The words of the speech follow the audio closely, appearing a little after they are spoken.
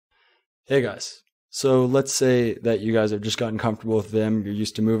Hey guys. So let's say that you guys have just gotten comfortable with Vim. You're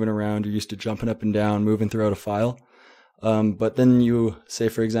used to moving around. You're used to jumping up and down, moving throughout a file. But then you say,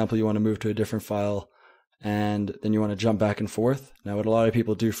 for example, you want to move to a different file and then you want to jump back and forth. Now, what a lot of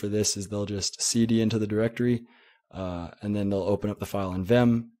people do for this is they'll just CD into the directory and then they'll open up the file in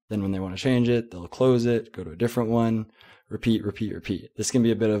Vim. Then when they want to change it, they'll close it, go to a different one, repeat, repeat, repeat. This can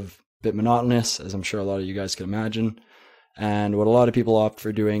be a bit monotonous, as I'm sure a lot of you guys can imagine. And what a lot of people opt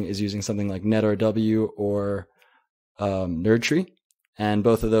for doing is using something like netrw or nerdtree. And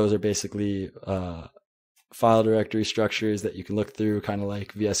both of those are basically file directory structures that you can look through, kind of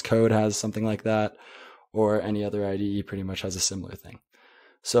like VS Code has something like that, or any other IDE pretty much has a similar thing.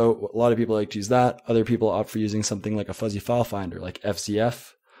 So a lot of people like to use that. Other people opt for using something like a fuzzy file finder like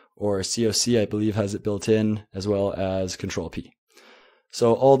FZF, or COC, I believe, has it built in, as well as Control P.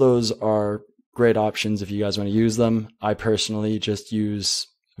 So all those are great options if you guys want to use them. I personally just use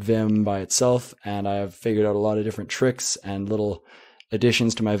Vim by itself, and I've figured out a lot of different tricks and little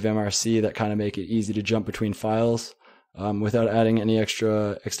additions to my vimrc that kind of make it easy to jump between files without adding any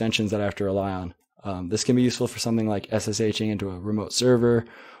extra extensions that I have to rely on. This can be useful for something like SSHing into a remote server,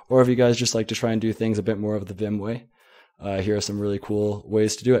 or if you guys just like to try and do things a bit more of the Vim way. Here are some really cool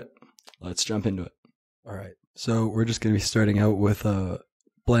ways to do it. Let's jump into it. All right, so we're just going to be starting out with a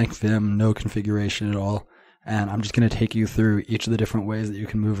blank Vim, no configuration at all, and I'm just going to take you through each of the different ways that you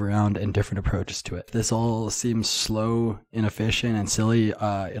can move around and different approaches to it. This all seems slow, inefficient, and silly.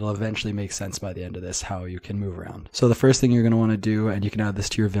 It'll eventually make sense by the end of this, how you can move around. So the first thing you're going to want to do, and you can add this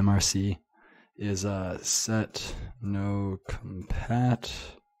to your vimrc, is set no compatible,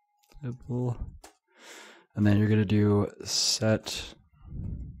 and then you're going to do set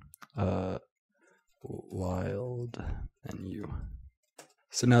wild menu.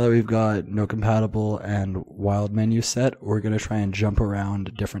 So now that we've got no compatible and wild menu set, we're going to try and jump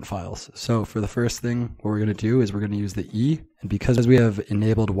around different files. So for the first thing, what we're going to do is we're going to use the E, and because we have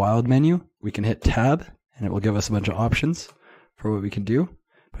enabled wild menu, we can hit tab and it will give us a bunch of options for what we can do.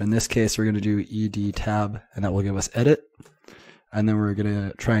 But in this case, we're going to do ed tab, and that will give us edit, and then we're going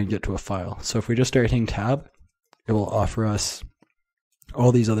to try and get to a file. So if we just start hitting tab, it will offer us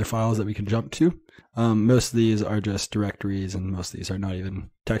all these other files that we can jump to. Most of these are just directories, and most of these are not even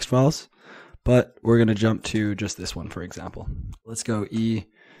text files, but we're going to jump to just this one, for example. Let's go etm,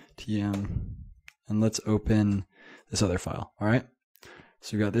 and let's open this other file. All right,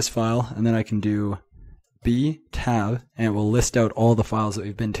 so we got this file, and then I can do b tab, and it will list out all the files that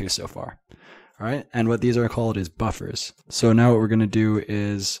we've been to so far. All right, and what these are called is buffers. So now what we're going to do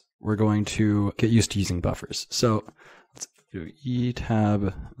is we're going to get used to using buffers. So let's do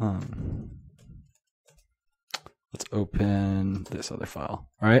etab. Let's open this other file.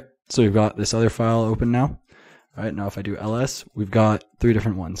 All right, so we've got this other file open now. All right, now if I do ls, we've got 3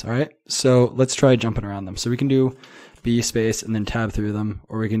 different ones. All right, so let's try jumping around them. So we can do b space and then tab through them,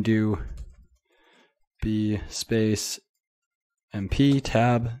 or we can do b space mp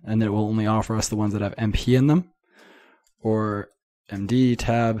tab, and then it will only offer us the ones that have mp in them, or md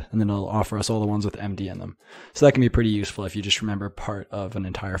tab, and then it'll offer us all the ones with md in them. So that can be pretty useful if you just remember part of an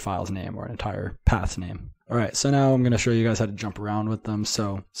entire file's name or an entire path's name. All right, so now I'm going to show you guys how to jump around with them.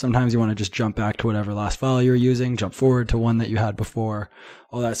 So sometimes you want to just jump back to whatever last file you're using, jump forward to one that you had before,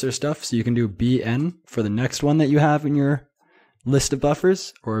 all that sort of stuff. So you can do bn for the next one that you have in your list of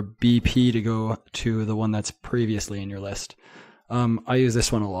buffers, or bp to go to the one that's previously in your list. I use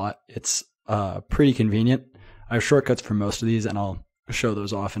this one a lot. It's pretty convenient. I have shortcuts for most of these, and I'll show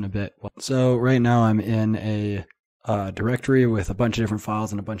those off in a bit. So right now I'm in a directory with a bunch of different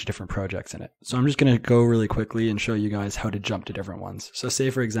files and a bunch of different projects in it. So I'm just going to go really quickly and show you guys how to jump to different ones. So say,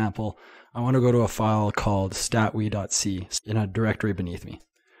 for example, I want to go to a file called statwe.c in a directory beneath me.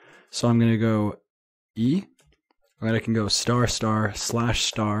 So I'm going to go E, right? I can go */ /*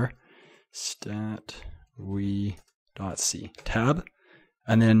 statwe.c, tab,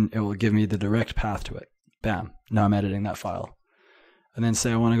 and then it will give me the direct path to it. Bam. Now I'm editing that file. And then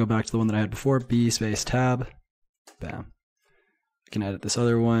say I want to go back to the one that I had before, b space tab, bam. I can edit this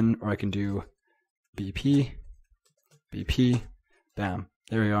other one, or I can do bp, bam.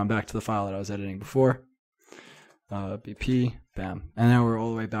 There we go. I'm back to the file that I was editing before. bp, bam. And now we're all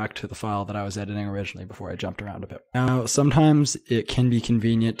the way back to the file that I was editing originally before I jumped around a bit. Now, sometimes it can be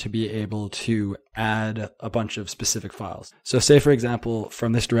convenient to be able to add a bunch of specific files. So say, for example,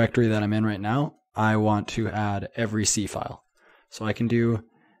 from this directory that I'm in right now, I want to add every C file. So I can do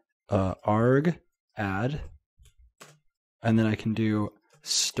arg add, and then I can do */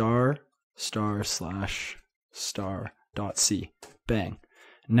 */ .c. Bang.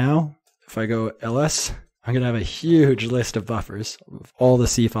 Now, if I go ls I'm going to have a huge list of buffers of all the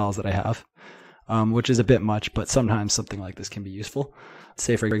C files that I have, which is a bit much, but sometimes something like this can be useful.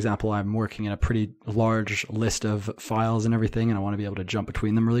 Say, for example, I'm working in a pretty large list of files and everything, and I want to be able to jump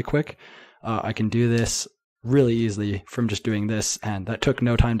between them really quick. I can do this really easily from just doing this, and that took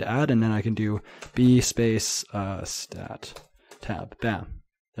no time to add, and then I can do B space stat tab, bam,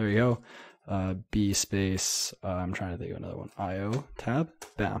 there we go. B space, I'm trying to think of another one, IO tab,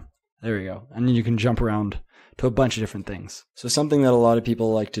 bam, there we go. And then you can jump around to a bunch of different things. So something that a lot of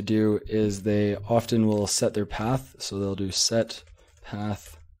people like to do is they often will set their path. So they'll do set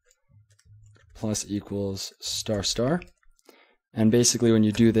path plus equals star star. And basically when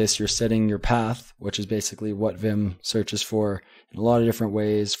you do this, you're setting your path, which is basically what Vim searches for in a lot of different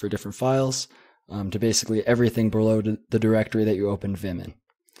ways for different files, to basically everything below the directory that you opened Vim in.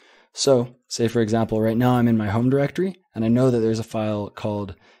 So say, for example, right now I'm in my home directory, and I know that there's a file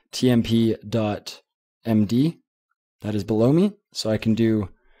called tmp.md that is below me. So I can do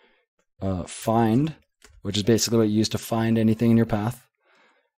find, which is basically what you use to find anything in your path.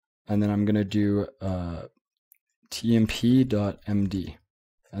 And then I'm going to do tmp.md.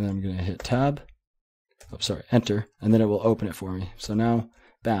 And then I'm going to hit tab. Oh, sorry, enter. And then it will open it for me. So now,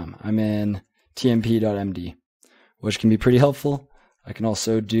 bam, I'm in tmp.md, which can be pretty helpful. I can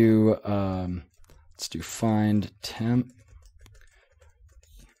also do, let's do find temp.md,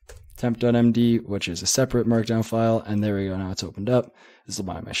 which is a separate markdown file. And there we go. Now it's opened up. This is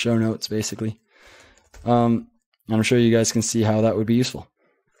my show notes, basically. And I'm sure you guys can see how that would be useful.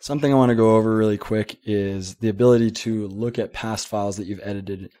 Something I want to go over really quick is the ability to look at past files that you've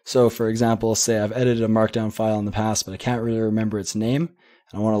edited. So for example, say I've edited a markdown file in the past, but I can't really remember its name,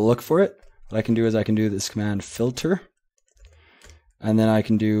 and I want to look for it. What I can do is I can do this command filter, and then I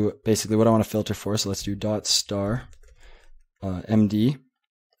can do basically what I want to filter for. So let's do dot star md,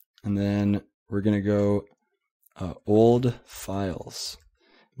 and then we're going to go old files.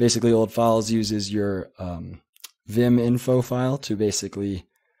 Basically, old files uses your Vim info file to basically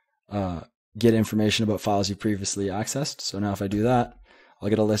get information about files you previously accessed. So now if I do that, I'll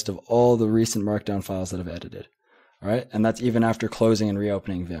get a list of all the recent markdown files that I've edited. All right, and that's even after closing and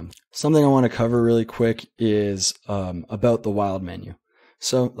reopening Vim. Something I want to cover really quick is about the wild menu.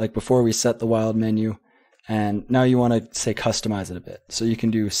 So like before we set the wild menu, and now you want to say customize it a bit. So you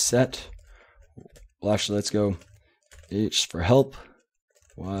can do set, well actually let's go H for help,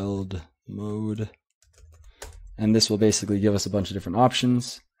 wild mode, and this will basically give us a bunch of different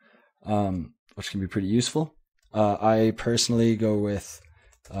options, which can be pretty useful. I personally go with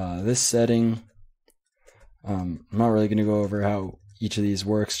this setting. I'm not really going to go over how each of these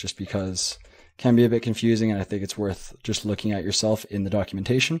works just because it can be a bit confusing, and I think it's worth just looking at yourself in the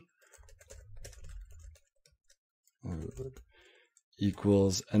documentation.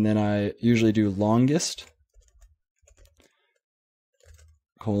 Equals, and then I usually do longest,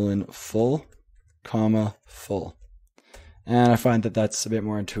 colon full, comma full. And I find that that's a bit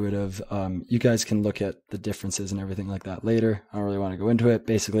more intuitive. You guys can look at the differences and everything like that later. I don't really want to go into it.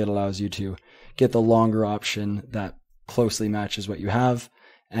 Basically, it allows you to get the longer option that closely matches what you have,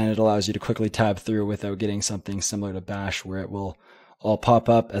 and it allows you to quickly tab through without getting something similar to Bash where it will all pop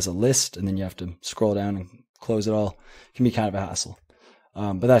up as a list, and then you have to scroll down and close it all. It can be kind of a hassle.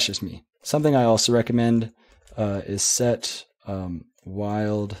 But that's just me. Something I also recommend is set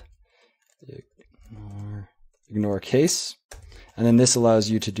wild ignore case, and then this allows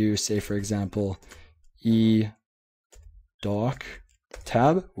you to do, say for example, doc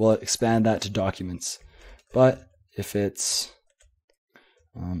tab will expand that to documents. But if it's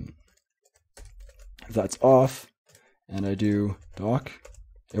if that's off and I do doc,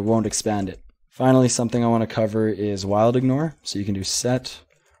 it won't expand it. Finally, something I want to cover is wild ignore. So you can do set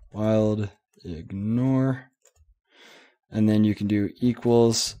wild ignore, and then you can do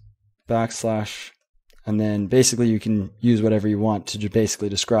equals backslash, and then basically you can use whatever you want to basically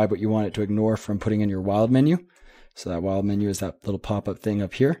describe what you want it to ignore from putting in your wild menu. So that wild menu is that little pop-up thing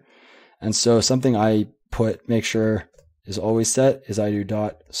up here. And so something I make sure is always set is I do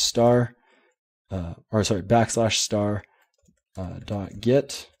dot star, backslash star dot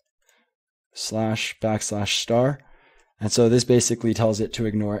get slash backslash star. And so this basically tells it to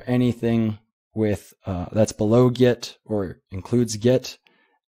ignore anything with that's below get or includes get.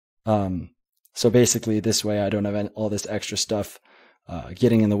 So basically this way I don't have all this extra stuff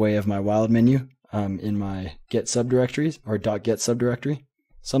getting in the way of my wild menu in my get subdirectories or .get subdirectory.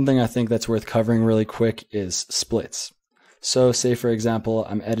 Something I think that's worth covering really quick is splits. So say for example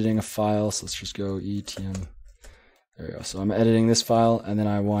I'm editing a file, so let's just go etm. There we go. So I'm editing this file, and then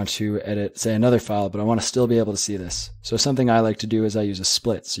I want to edit, say, another file, but I want to still be able to see this. So something I like to do is I use a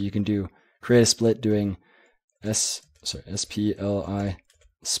split. So you can create a split doing spli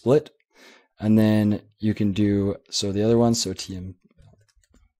split, and then you can do, so the other one, so tm,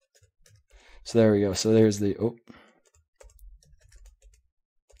 so there we go. So there's the,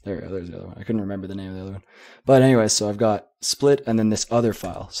 there we go, there's the other one. I couldn't remember the name of the other one. But anyway, so I've got split and then this other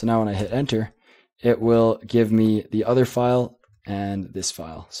file. So now when I hit enter, it will give me the other file and this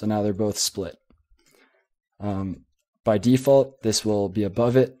file. So now they're both split. By default, this will be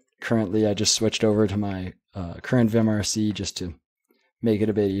above it. Currently, I just switched over to my current vimrc just to make it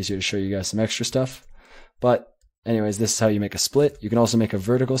a bit easier to show you guys some extra stuff. But anyways, this is how you make a split. You can also make a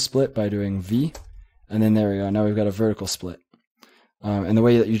vertical split by doing V, and then there we go. Now we've got a vertical split. And the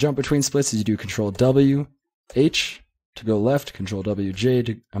way that you jump between splits is you do Control W H to go left, Control W K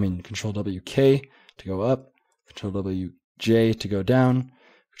to go up, Control W J to go down,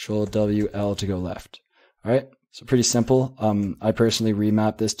 Control W L to go left. All right, so pretty simple. I personally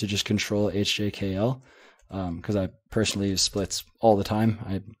remap this to just Control H J K L because I personally use splits all the time.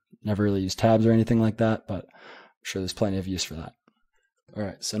 I never really use tabs or anything like that, but I'm sure there's plenty of use for that. All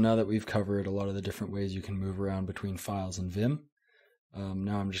right, so now that we've covered a lot of the different ways you can move around between files in Vim,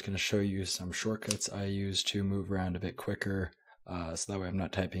 now I'm just going to show you some shortcuts I use to move around a bit quicker, so that way I'm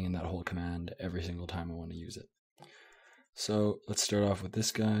not typing in that whole command every single time I want to use it. So let's start off with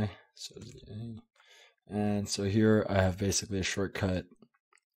this guy. And so here I have basically a shortcut.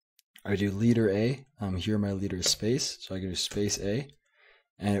 I do leader A. Here my leader is space, so I can do space A,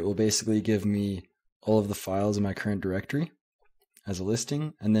 and it will basically give me all of the files in my current directory as a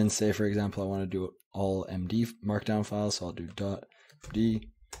listing. And then say, for example, I want to do all MD markdown files, so I'll do .d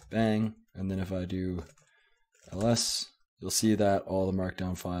bang, and then if I do ls, you'll see that all the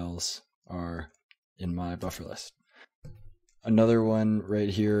markdown files are in my buffer list. Another one right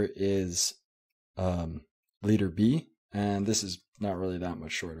here is leader B, and this is not really that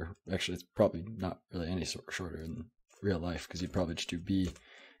much shorter. Actually, it's probably not really any shorter in real life, because you'd probably just do B,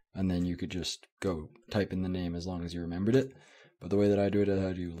 and then you could just go type in the name as long as you remembered it. But the way that I do it is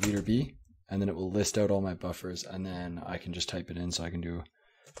I do leader B, and then it will list out all my buffers, and then I can just type it in. So I can do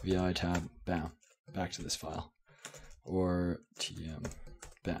vi tab, bam, back to this file, or tm,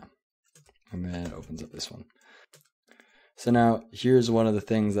 bam, and then it opens up this one. So now here's one of the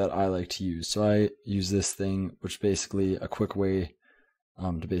things that I like to use. So I use this thing, which is basically a quick way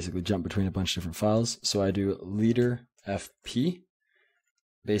to basically jump between a bunch of different files. So I do leader fp,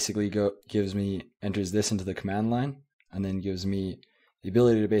 basically enters this into the command line, and then gives me the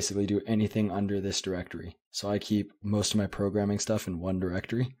ability to basically do anything under this directory. So I keep most of my programming stuff in one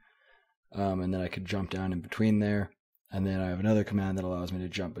directory, and then I could jump down in between there, and then I have another command that allows me to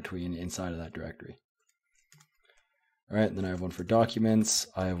jump between inside of that directory. All right, then I have one for documents,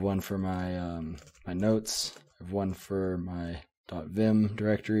 I have one for my my notes, I have one for my .vim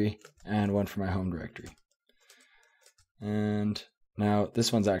directory, and one for my home directory. And now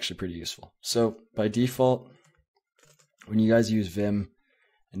this one's actually pretty useful. So by default, when you guys use Vim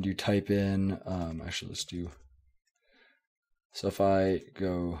and you type in, actually let's do, so if I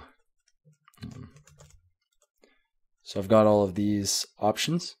go, so I've got all of these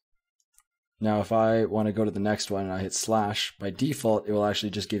options. Now if I want to go to the next one and I hit slash, by default it will actually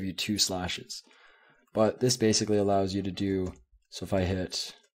just give you 2 slashes. But this basically allows you to do, so if I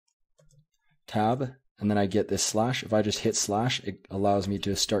hit tab and then I get this slash, if I just hit slash, it allows me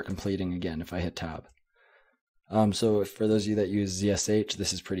to start completing again if I hit tab. So for those of you that use ZSH,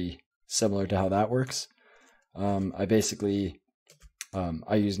 this is pretty similar to how that works. I basically,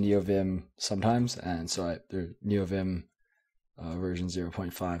 I use NeoVim sometimes, and so NeoVim version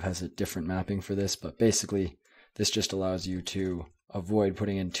 0.5 has a different mapping for this, but basically this just allows you to avoid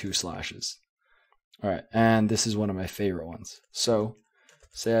putting in 2 slashes. All right, and this is one of my favorite ones. So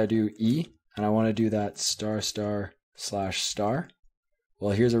say I do E, and I want to do that ****.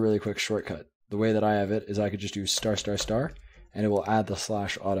 Well, here's a really quick shortcut. The way that I have it is I could just do ****, and it will add the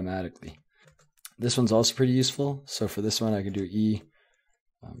slash automatically. This one's also pretty useful. So for this one, I can do E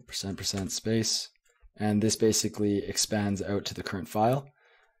 %% space, and this basically expands out to the current file.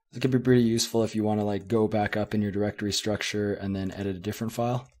 It can be pretty useful if you want to like go back up in your directory structure and then edit a different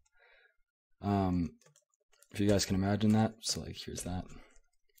file. If you guys can imagine that. So like here's that.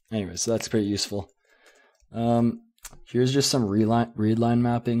 Anyway, so that's pretty useful. Here's just some read line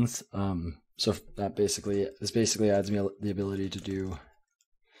mappings. So that this basically adds me the ability to do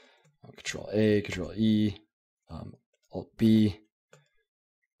Control A, Control E, Alt B,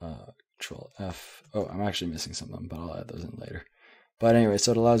 Control F. Oh, I'm actually missing some of them, but I'll add those in later. But anyway,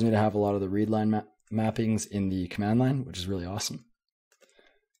 so it allows me to have a lot of the read line mappings in the command line, which is really awesome.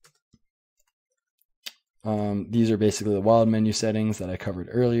 These are basically the wild menu settings that I covered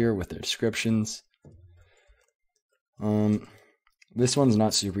earlier with their descriptions. This one's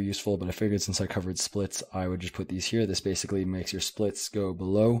not super useful, but I figured since I covered splits, I would just put these here. This basically makes your splits go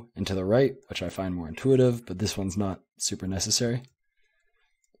below and to the right, which I find more intuitive, but this one's not super necessary.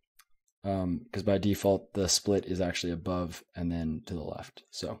 Because by default, the split is actually above and then to the left.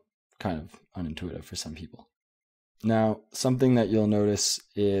 So kind of unintuitive for some people. Now, something that you'll notice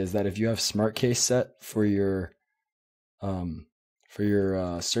is that if you have smart case set for your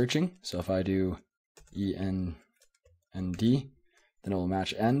searching, so if I do END, then it will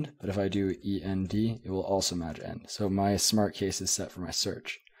match end, but if I do END, it will also match end. So my smart case is set for my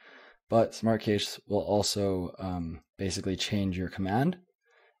search. But smart case will also basically change your command.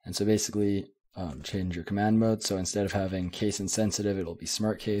 And so basically change your command mode. So instead of having case insensitive, it'll be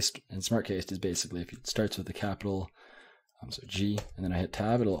smart cased. And smart cased is basically if it starts with a capital, so G, and then I hit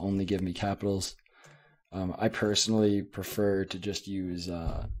tab, it'll only give me capitals. I personally prefer to just use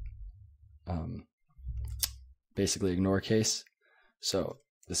basically ignore case. So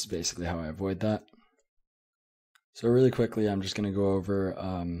this is basically how I avoid that. So really quickly, I'm just going to go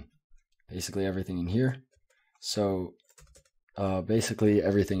over basically everything in here. So basically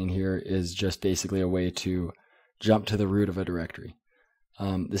everything in here is just basically a way to jump to the root of a directory.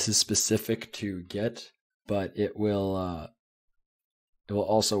 This is specific to get, but it will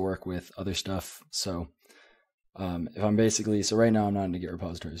also work with other stuff. So if I'm basically, so right now I'm not in a Git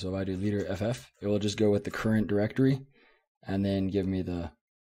repository. So if I do leader ff, it will just go with the current directory and then give me the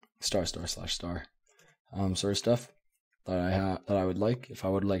 *** sort of stuff that I would like if I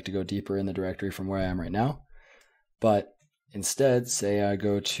would like to go deeper in the directory from where I am right now. But instead, say I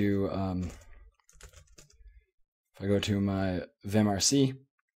go to if I go to my vimrc,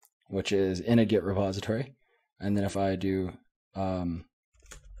 which is in a Git repository, and then if I do actually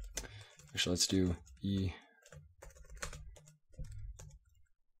let's do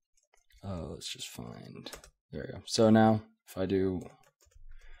let's just find, there we go. So now if I do,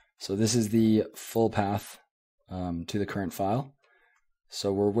 so this is the full path to the current file.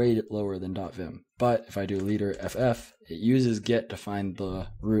 So we're way lower than .vim. But if I do leader ff, it uses get to find the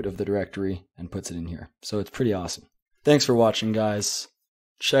root of the directory and puts it in here. So it's pretty awesome. Thanks for watching, guys.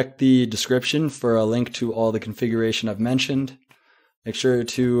 Check the description for a link to all the configuration I've mentioned. Make sure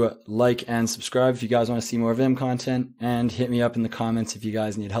to like and subscribe if you guys want to see more Vim content, and hit me up in the comments if you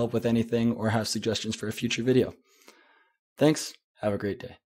guys need help with anything or have suggestions for a future video. Thanks. Have a great day.